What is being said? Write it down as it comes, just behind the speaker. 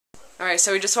Alright,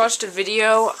 so we just watched a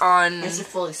video on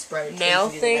fully spread. nail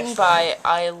thing by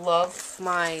I Love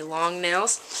My Long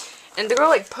Nails. And the girl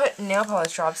like put nail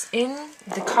polish drops in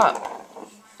the cup.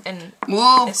 And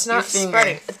it's not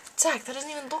spreading. Zach, that doesn't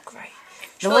even look right.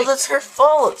 No, that's her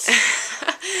fault.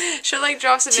 She like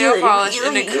drops a nail polish in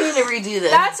a You need to redo this.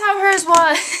 That's how hers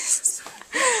was.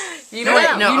 You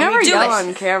never yell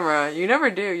on camera. You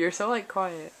never do. You're so like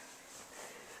quiet.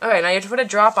 Okay, now you have to put a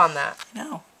drop on that.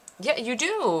 No. Yeah, you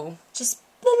do. Just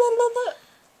blah, blah, blah, blah.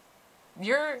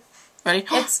 You're ready.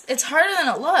 It's harder than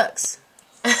it looks.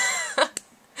 We're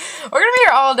gonna be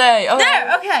here all day. Okay.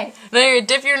 There, okay. Now you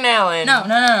dip your nail in. No.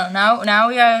 Now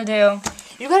we gotta do.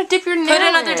 You gotta dip your nail in. Put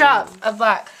another drop of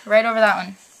black right over that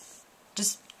one.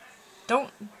 Just don't,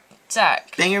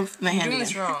 Zach. Bang your my hand. You're doing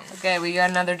this wrong. Okay, we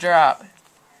got another drop.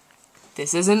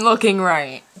 This isn't looking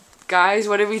right. Guys,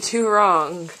 what did we do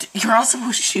wrong? You're not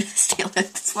supposed to steal it.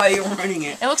 That's why you're ruining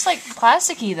it. It looks like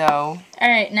plasticky though.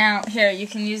 Alright, now here, you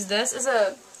can use this as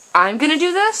a... I'm gonna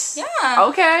do this? Yeah.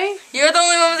 Okay. You're the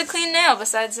only one with a clean nail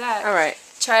besides that. Alright.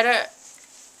 Try to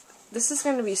This is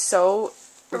gonna be so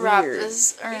wrap weird.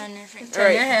 this around your finger.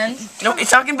 Turn your hand. No,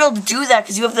 it's not gonna be able to do that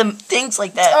because you have the things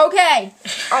like that. Okay.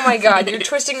 Oh my god, you're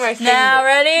twisting my finger. Now,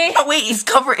 ready? Oh wait, it's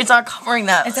not covering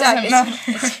that. It doesn't matter.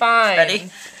 It's fine.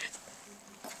 Ready?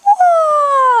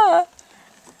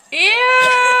 Ew!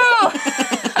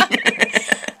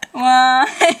 What?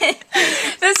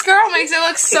 This girl makes it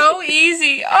look so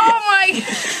easy. Oh my.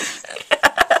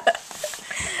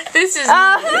 This is.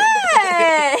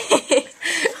 Hey!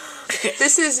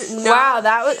 This is not. Wow,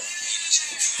 that was.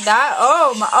 That.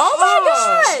 Oh my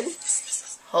god!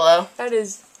 Hello? That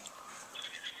is.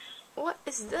 What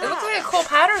is that? It looks like a cool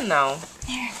pattern though.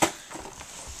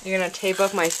 You're gonna tape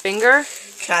up my finger?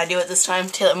 Can I do it this time?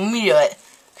 Taylor, let me do it.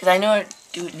 Because I know I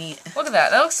do it neat. Look at that.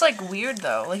 That looks like weird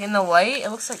though. Like in the light, it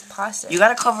looks like plastic. You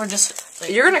gotta cover just...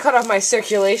 Like, you're gonna cut off my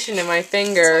circulation in my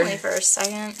finger. Only for a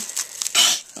second.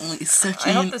 only such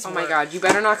I hope this works. Oh my god, you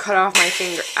better not cut off my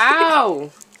finger. Ow!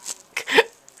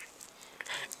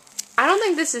 I don't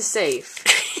think this is safe.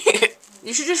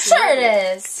 You should just... Sure it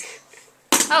is.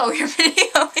 Oh, you're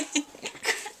videoing.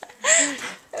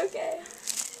 Okay.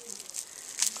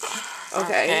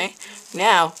 Okay.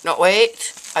 Now, no,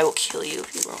 wait. I will kill you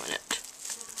if you ruin it.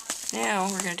 Now,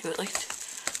 we're gonna do it like...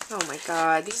 Oh my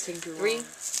god, these things are 3,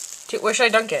 2, where should I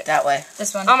dunk it? That way.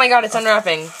 This one. Oh my god, it's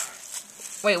unwrapping.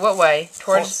 Wait, what way?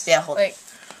 Towards... Hold. Like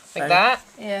that?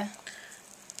 Yeah.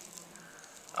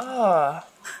 Oh.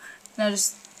 No,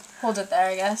 just hold it there,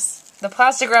 I guess. The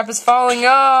plastic wrap is falling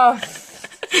off.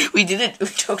 We did it. We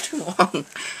took too long.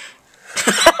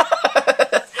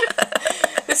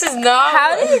 This is not...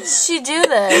 How did she do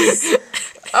this?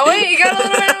 Oh wait, you got a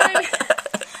little bit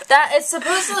of... That, it's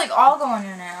supposed to like all go on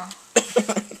your nail.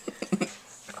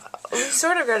 We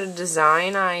sort of got a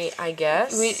design, I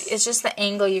guess. It's just the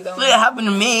angle you go Look, it happened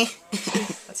to me.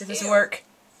 Let's see if this will work.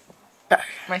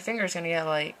 My finger's gonna get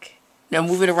like... Now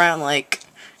move it around like...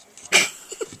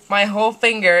 My whole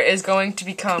finger is going to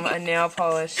become a nail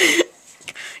polish.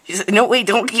 No, wait,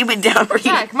 don't keep it down.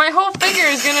 Zach, my whole finger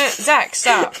is gonna... Zach,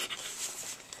 stop.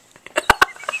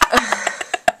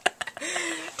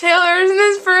 Taylor, isn't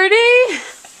this pretty?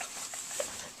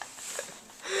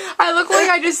 I look like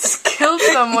I just killed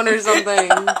someone or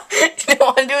something. I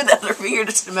want to do it with the other finger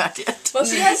just to match it. Well,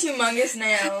 she has humongous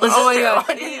nails. Oh my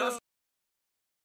god.